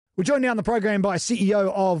We're joined now on the program by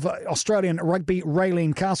CEO of Australian Rugby,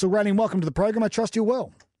 Raelene Castle. Raelene, welcome to the program. I trust you're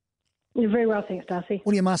well. You're very well, thanks, Darcy.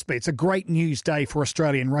 Well, you must be. It's a great news day for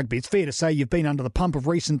Australian rugby. It's fair to say you've been under the pump of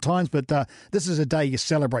recent times, but this is a day you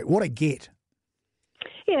celebrate. What a get.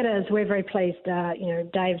 Yeah, it is. We're very pleased.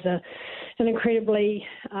 Dave's an incredibly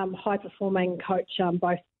high-performing coach,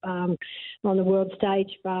 both on the world stage,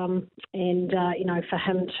 and for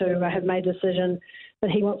him to have made a decision that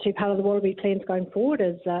he wants to be part of the Wallaby plans going forward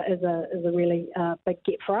is a really big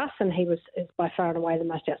get for us, and he is by far and away the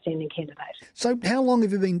most outstanding candidate. So how long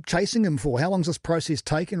have you been chasing him for? How long has this process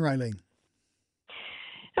taken, Raelene?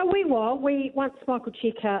 Once Michael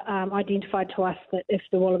Cheika identified to us that if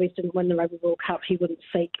the Wallabies didn't win the Rugby World Cup, he wouldn't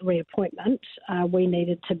seek reappointment. We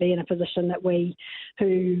needed to be in a position that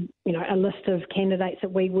a list of candidates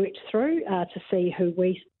that we worked through to see who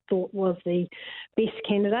we thought was the best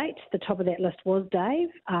candidate. The top of that list was Dave.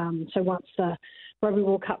 So once the Rugby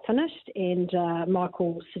World Cup finished and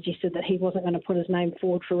Michael suggested that he wasn't going to put his name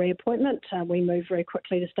forward for reappointment, we moved very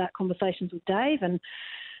quickly to start conversations with Dave, and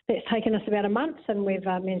that's taken us about a month, and we've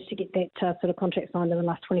managed to get that sort of contract signed in the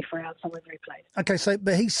last 24 hours, so we're very pleased. Okay,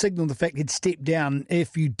 but he signalled the fact he'd step down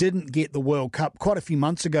if you didn't get the World Cup quite a few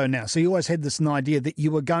months ago now. So you always had this idea that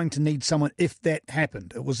you were going to need someone if that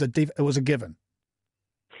happened. It was a given.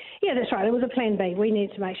 Yeah, that's right. It was a plan B. We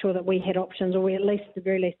needed to make sure that we had options, or we at the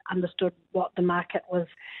very least understood what the market was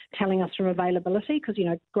telling us from availability, because,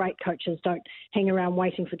 great coaches don't hang around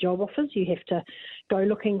waiting for job offers. You have to go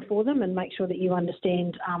looking for them and make sure that you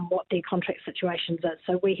understand what their contract situations are.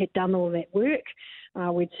 So we had done all that work.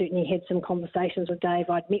 We'd certainly had some conversations with Dave.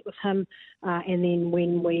 I'd met with him, and then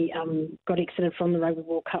when we got exited from the Rugby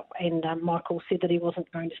World Cup and Michael said that he wasn't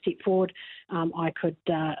going to step forward, I could,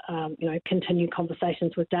 continue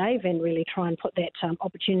conversations with Dave and really try and put that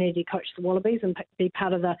opportunity to coach the Wallabies and be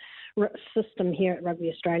part of the system here at Rugby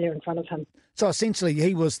Australia in front of him. So essentially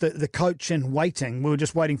he was the coach in waiting. We were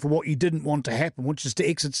just waiting for what you didn't want to happen, which is to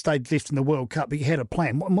exit stage left in the World Cup. But you had a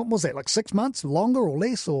plan. What was that, like 6 months, longer or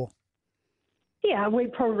less, or...? Yeah,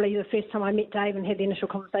 the first time I met Dave and had the initial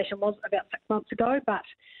conversation was about 6 months ago, but,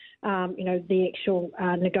 the actual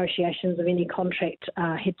negotiations of any contract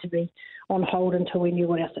had to be on hold until we knew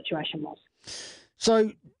what our situation was.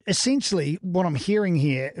 So essentially what I'm hearing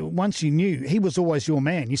here, once you knew, he was always your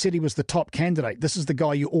man. You said he was the top candidate. This is the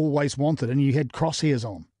guy you always wanted and you had crosshairs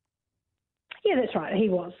on. Yeah, that's right. He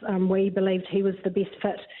was. We believed he was the best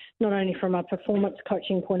fit, not only from a performance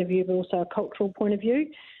coaching point of view, but also a cultural point of view,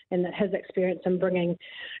 and that his experience in bringing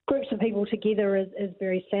groups of people together is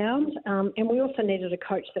very sound. And we also needed a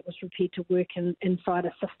coach that was prepared to work inside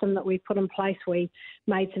a system that we put in place. We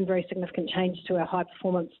made some very significant changes to our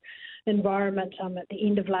high-performance environment at the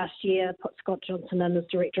end of last year, put Scott Johnson in as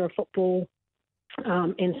Director of Football,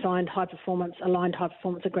 and signed aligned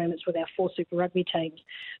high-performance agreements with our 4 Super Rugby teams.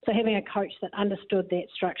 So having a coach that understood that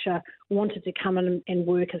structure, wanted to come in and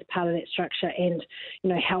work as part of that structure and,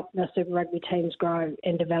 help the Super Rugby teams grow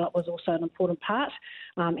and develop was also an important part,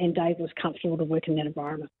 and Dave was comfortable to work in that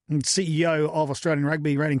environment. And CEO of Australian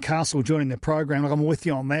Rugby, Raelene Castle, joining the program. I'm with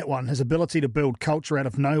you on that one. His ability to build culture out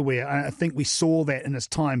of nowhere. I think we saw that in his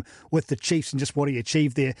time with the Chiefs and just what he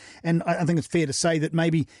achieved there. And I think it's fair to say that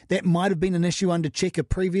maybe that might have been an issue under Cheika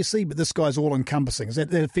previously, but this guy's all-encompassing. Is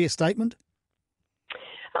that a fair statement?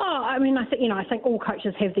 I think all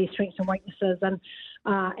coaches have their strengths and weaknesses, and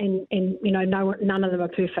none of them are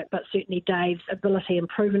perfect. But certainly Dave's ability and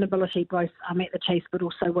proven ability, both at the Chiefs, but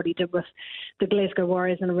also what he did with the Glasgow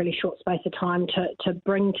Warriors in a really short space of time to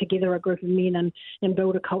bring together a group of men and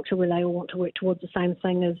build a culture where they all want to work towards the same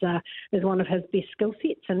thing is one of his best skill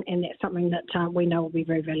sets, and that's something that we know will be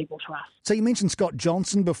very valuable to us. So you mentioned Scott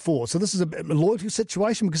Johnson before. So this is a loyalty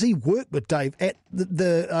situation because he worked with Dave at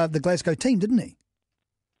the Glasgow team, didn't he?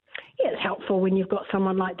 Yeah, it's helpful when you've got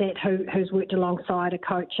someone like that who's worked alongside a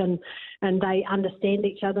coach and they understand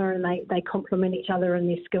each other and they complement each other in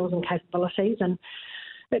their skills and capabilities. And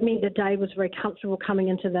it meant that Dave was very comfortable coming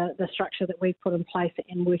into the structure that we've put in place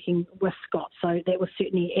and working with Scott. So that was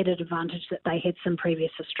certainly an added advantage that they had some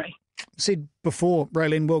previous history. Said before,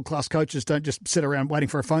 Raelene, world-class coaches don't just sit around waiting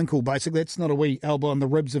for a phone call, basically. That's not a wee elbow on the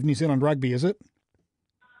ribs of New Zealand rugby, is it?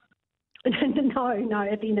 No.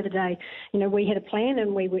 At the end of the day, we had a plan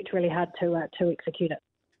and we worked really hard to execute it.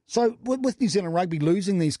 So with New Zealand rugby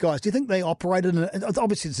losing these guys, do you think they operated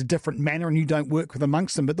obviously it's a different manner and you don't work with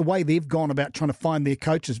amongst them, but the way they've gone about trying to find their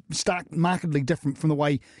coaches stark markedly different from the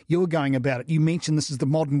way you were going about it? You mentioned this is the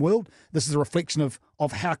modern world. This is a reflection of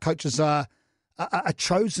how coaches are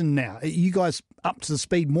chosen now. Are you guys up to the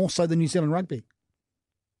speed more so than New Zealand rugby?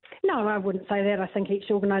 No, I wouldn't say that. I think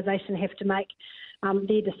each organisation have to make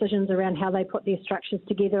their decisions around how they put their structures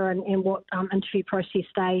together and what interview process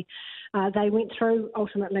they went through.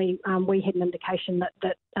 Ultimately, we had an indication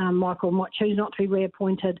that Michael might choose not to be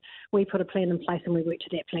reappointed. We put a plan in place and we worked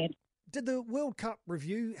to that plan. Did the World Cup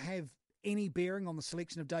review have any bearing on the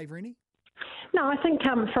selection of Dave Rennie? No, I think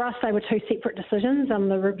for us they were two separate decisions.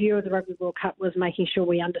 The review of the Rugby World Cup was making sure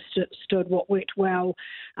we understood what worked well,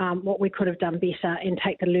 what we could have done better, and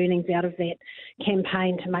take the learnings out of that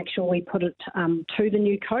campaign to make sure we put it to the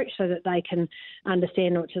new coach so that they can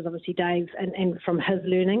understand, which is obviously Dave, and from his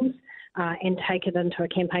learnings. And take it into a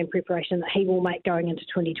campaign preparation that he will make going into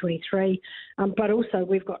 2023. But also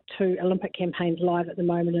we've got 2 Olympic campaigns live at the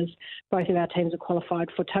moment as both of our teams are qualified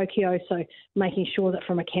for Tokyo. So making sure that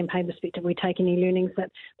from a campaign perspective we take any learnings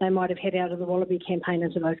that they might have had out of the Wallaby campaign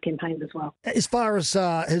into those campaigns as well. As far as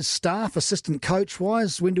his staff, assistant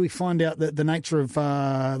coach-wise, when do we find out the nature of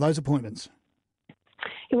those appointments?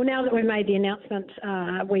 Well, now that we've made the announcement,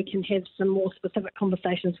 we can have some more specific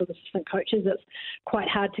conversations with assistant coaches. It's quite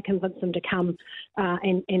hard to convince them to come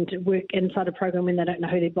and to work inside a program when they don't know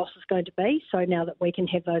who their boss is going to be. So now that we can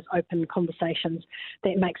have those open conversations,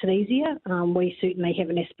 that makes it easier. We certainly have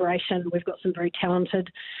an aspiration. We've got some very talented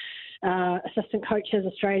assistant coaches,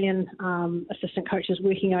 Australian assistant coaches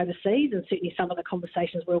working overseas, and certainly some of the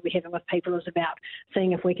conversations we'll be having with people is about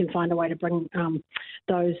seeing if we can find a way to bring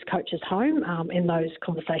those coaches home, and those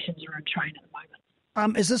conversations are in train at the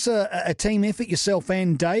moment. Is this a team effort, yourself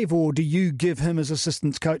and Dave, or do you give him as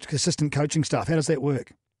assistant coaching staff? How does that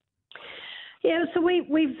work? Yeah, so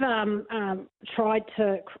we've tried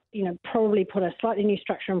to, probably put a slightly new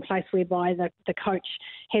structure in place whereby the coach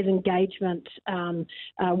has engagement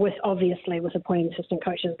with appointing assistant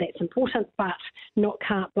coaches. That's important, but not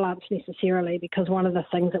carte blanche necessarily, because one of the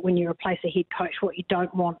things that when you replace a head coach, what you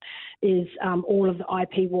don't want is all of the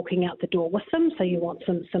IP walking out the door with them. So you want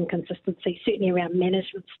some consistency, certainly around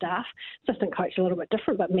management staff. Assistant coach a little bit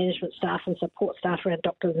different, but management staff and support staff around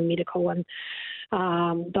doctors and medical and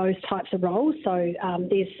those types of roles. So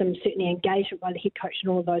there's some certainly engagement by the head coach in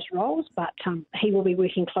all of those roles, but he will be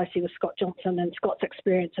working closely with Scott Johnson and Scott's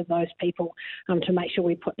experience of those people to make sure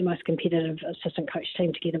we put the most competitive assistant coach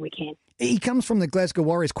team together we can. He comes from the Glasgow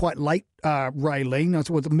Warriors quite late, Raylene,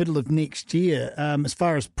 towards the middle of next year. As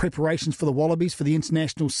far as preparations for the Wallabies for the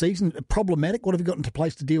international season, problematic? What have you got into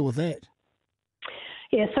place to deal with that?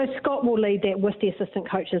 Yeah, so Scott will lead that with the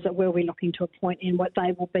assistant coaches that we'll be looking to appoint, and what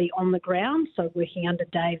they will be on the ground, so working under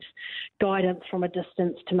Dave's guidance from a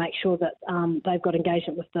distance to make sure that they've got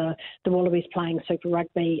engagement with the Wallabies playing Super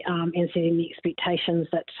Rugby, and setting the expectations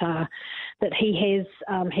that he has.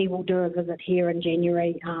 He will do a visit here in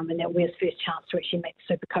January, and that will be his first chance to actually meet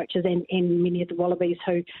the super coaches and many of the Wallabies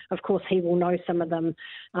who, of course, he will know some of them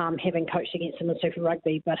having coached against them in Super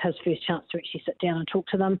Rugby, but his first chance to actually sit down and talk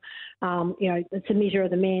to them. It's a measure of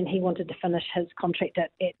the man. He wanted to finish his contract at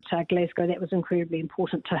Glasgow. That was incredibly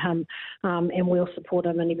important to him, and we'll support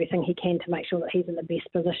him in everything he can to make sure that he's in the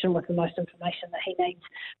best position with the most information that he needs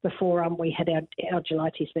before we hit our July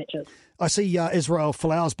Test matches. I see Israel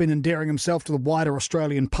Folau's been endearing himself to the wider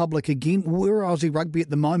Australian public again. Where are Aussie Rugby at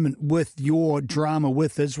the moment with your drama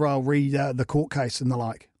with Israel re the court case and the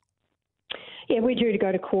like? Yeah, we're due to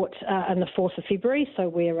go to court on the 4th of February, so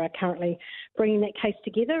we're currently bringing that case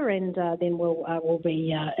together, and then we'll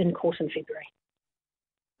be in court in February.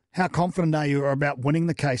 How confident are you about winning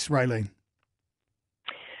the case, Raylene?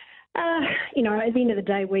 At the end of the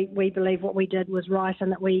day, we believe what we did was right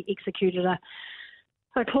and that we executed a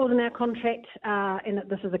clause in our contract, and that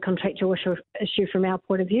this is a contractual issue from our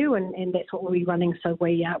point of view, and that's what we'll be running, so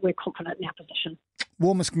we're confident in our position.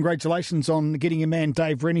 Warmest congratulations on getting your man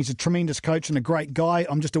Dave Rennie. He's a tremendous coach and a great guy.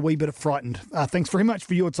 I'm just a wee bit frightened. Thanks very much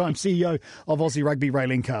for your time, CEO of Aussie Rugby,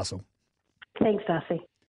 Raylene Castle. Thanks, Darcy.